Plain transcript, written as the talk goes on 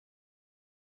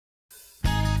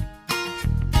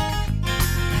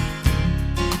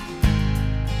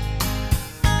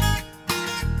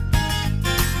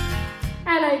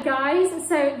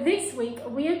So this week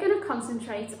we are going to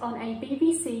concentrate on a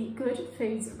BBC Good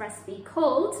Foods recipe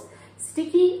called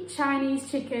Sticky Chinese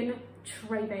Chicken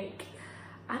Tray Bake.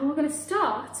 And we're going to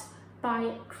start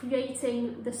by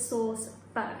creating the sauce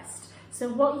first. So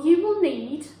what you will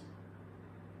need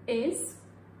is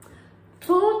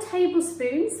 4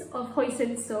 tablespoons of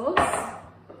hoisin sauce,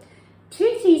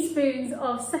 2 teaspoons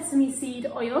of sesame seed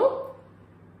oil,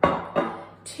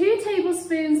 2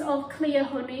 tablespoons of clear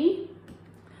honey,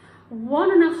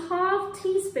 1.5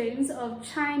 teaspoons of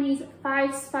Chinese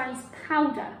 5-spice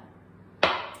powder,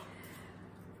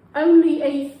 only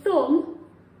a thumb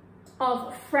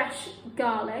of fresh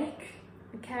garlic,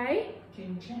 okay?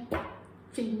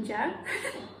 Ginger.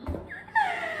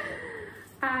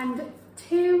 And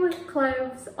 2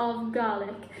 cloves of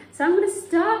garlic. So I'm going to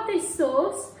start this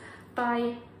sauce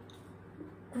by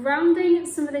grounding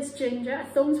some of this ginger, a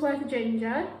thumb's worth of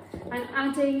ginger, and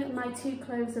adding my 2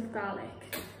 cloves of garlic.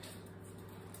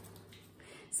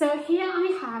 So here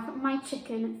I have my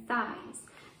chicken thighs.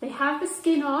 They have the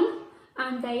skin on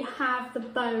and they have the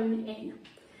bone in.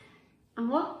 And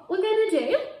what we're going to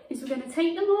do is we're going to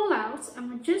take them all out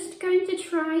and we're just going to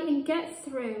try and get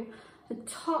through the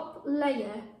top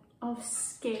layer of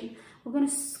skin. We're going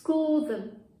to score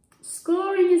them.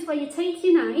 Scoring is where you take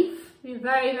your knife, your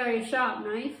very, very sharp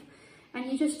knife, and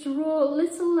you just draw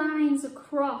little lines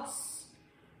across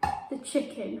the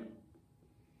chicken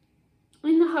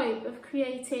in the hope of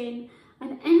creating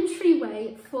an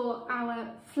entryway for our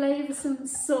flavoursome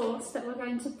sauce that we're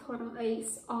going to put on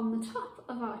the top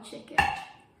of our chicken.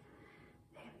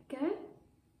 There we go.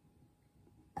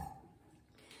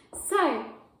 So,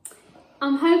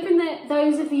 I'm hoping that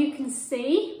those of you can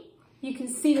see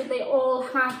that they all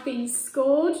have been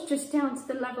scored just down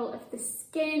to the level of the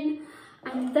skin.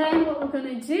 And then what we're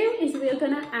going to do is we're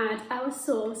going to add our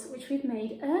sauce, which we've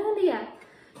made earlier.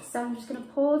 So I'm just going to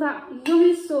pour that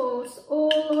yummy sauce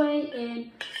all the way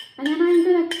in, and then I'm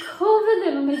going to cover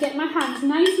them. I'm going to get my hands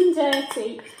nice and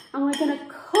dirty, and we're going to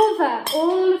cover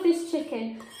all of this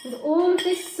chicken with all of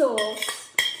this sauce.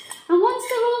 And once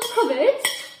they're all covered,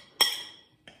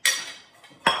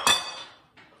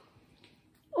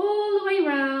 all the way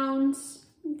round,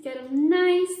 get them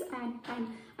nice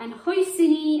and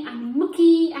hoisin-y and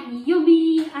mucky and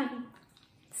yummy and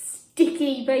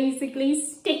sticky, basically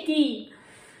sticky.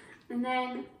 And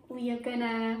then we are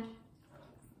gonna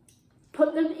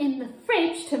put them in the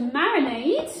fridge to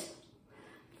marinate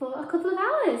for a couple of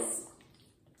hours.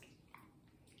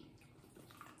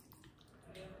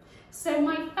 So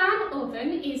my fan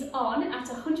oven is on at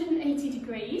 180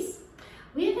 degrees.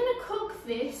 We're gonna cook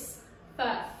this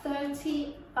for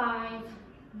 35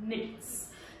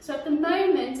 minutes. So at the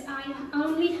moment I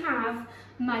only have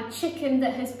my chicken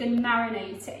that has been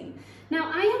marinating. Now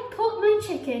I have put my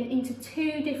chicken into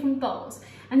 2 different bowls,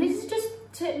 and this is just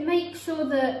to make sure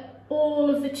that all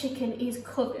of the chicken is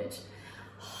covered.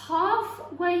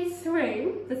 Halfway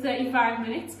through the 35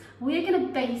 minutes, we're going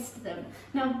to baste them.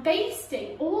 Now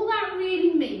basting, all that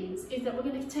really means is that we're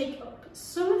going to take up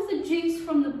some of the juice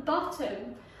from the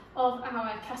bottom of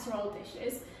our casserole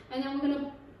dishes, and then we're going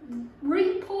to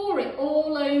re-pour it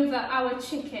all over our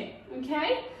chicken,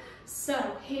 okay? So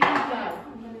here we go.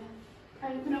 I'm going to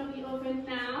open up the oven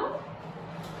now.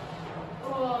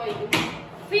 Oh, you can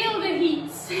feel the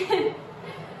heat. I'm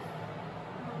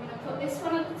going to put this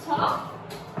one at the top.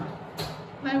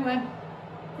 There we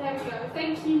go.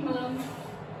 Thank you, Mum.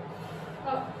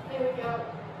 Oh, there we go.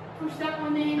 Push that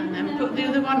one in. And then put the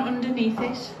other one underneath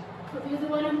it. Put the other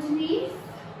one underneath.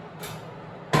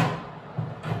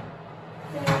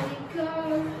 There we go. I'm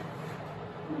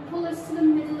going to pull this to the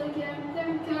middle again. There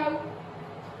we go.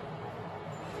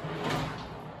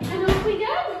 And off we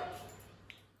go.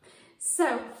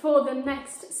 So for the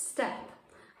next step,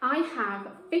 I have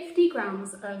 50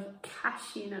 grams of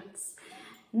cashew nuts.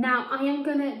 Now I am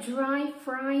going to dry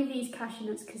fry these cashew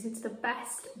nuts because it's the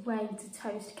best way to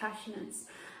toast cashew nuts.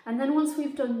 And then once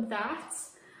we've done that,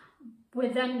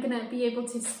 we're then going to be able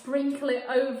to sprinkle it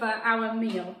over our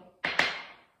meal.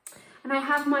 And I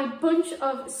have my bunch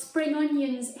of spring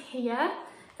onions here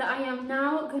that I am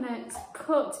now going to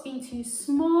cut into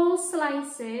small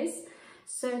slices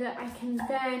so that I can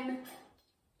then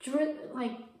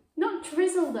not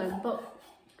drizzle them, but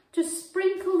just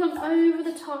sprinkle them over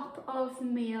the top of the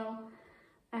meal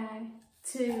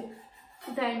to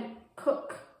then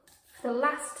cook the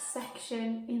last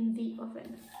section in the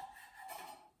oven.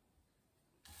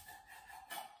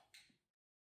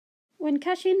 When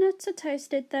cashew nuts are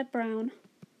toasted, they're brown.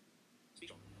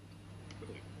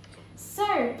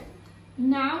 So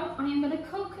now I am going to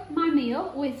cook my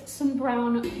meal with some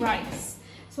brown rice.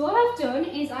 So what I've done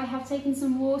is I have taken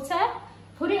some water,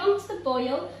 put it onto the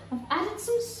boil. I've added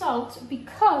some salt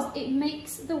because it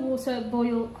makes the water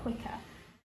boil quicker.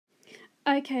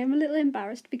 Okay, I'm a little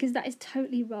embarrassed because that is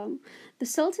totally wrong. The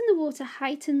salt in the water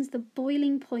heightens the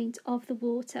boiling point of the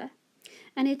water,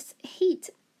 and it's heat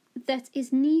that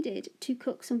is needed to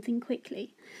cook something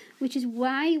quickly, which is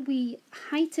why we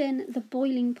heighten the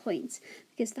boiling point,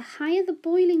 because the higher the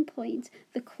boiling point,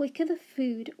 the quicker the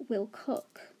food will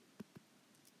cook.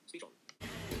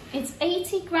 It's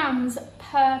 80 grams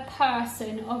per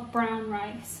person of brown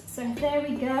rice. So there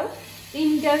we go.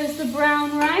 In goes the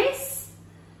brown rice.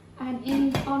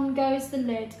 And on goes the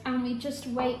lid, and we just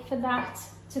wait for that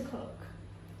to cook.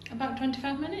 About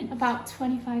 25 minutes? About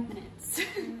 25 minutes.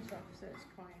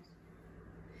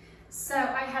 So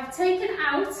I have taken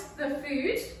out the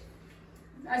food.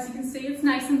 As you can see, it's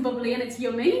nice and bubbly and it's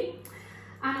yummy.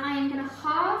 And I am going to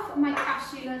halve my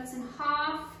cashew nuts and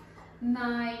half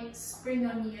my spring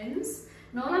onions.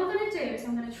 And all I'm going to do is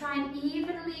I'm going to try and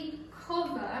evenly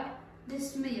cover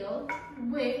this meal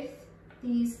with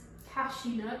these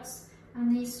cashew nuts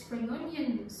and these spring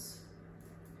onions.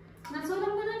 And that's all I'm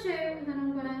going to do, and then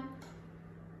I'm going to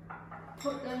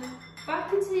put them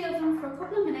back into the oven for a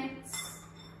couple of minutes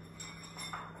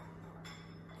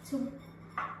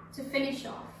to finish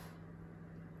off.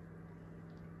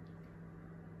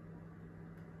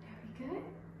 There we go. Okay.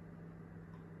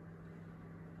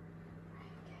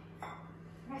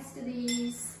 Rest of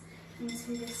these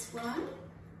into this one.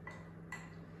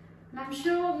 And I'm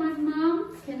sure my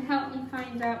mum can help me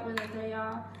find out whether they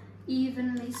are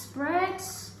evenly spread.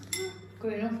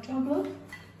 Good enough, chocolate.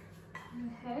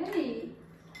 Hey.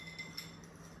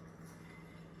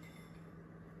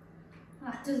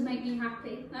 That does make me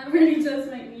happy. That really does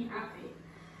make me happy.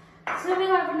 So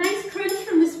we'll have a nice crunch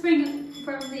from the spring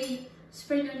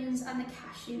onions and the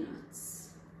cashew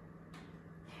nuts.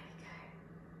 There we go.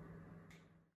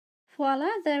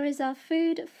 Voila, there is our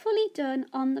food fully done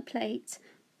on the plate,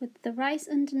 with the rice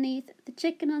underneath, the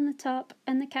chicken on the top,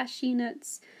 and the cashew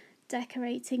nuts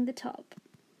decorating the top.